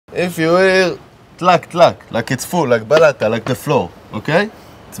If you hear tlak tlak, like it's full, like balata, like the floor, okay?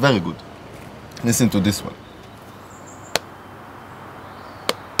 It's very good. Listen to this one.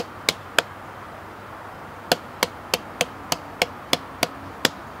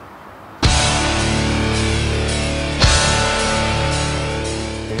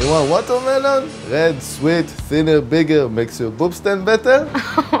 You want watermelon? Red, sweet, thinner, bigger, makes your boob stand better?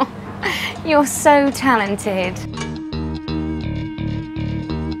 You're so talented.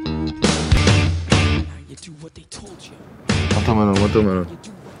 Watermelon, watermelon.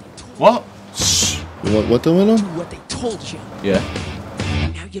 What? Shh. You want watermelon? Do what they told you. Yeah.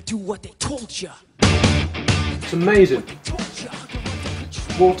 Now you do what they told you. It's amazing.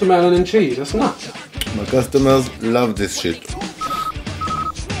 Watermelon and cheese, that's nuts. My customers love this shit.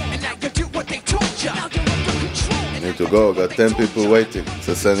 I need to go, got 10 people waiting. It's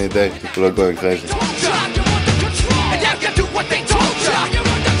a sunny day, people are going crazy.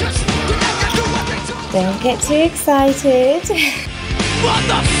 Don't get too excited.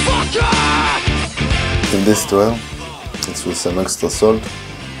 If this too well, it's with some extra salt,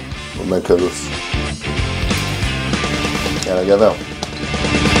 we'll make a loose. Yalla, גבר.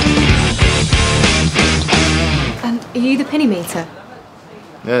 Are you the penny meter?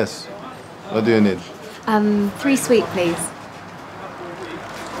 Yes. What do you need? 3 sweet, please.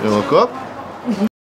 You want a cup?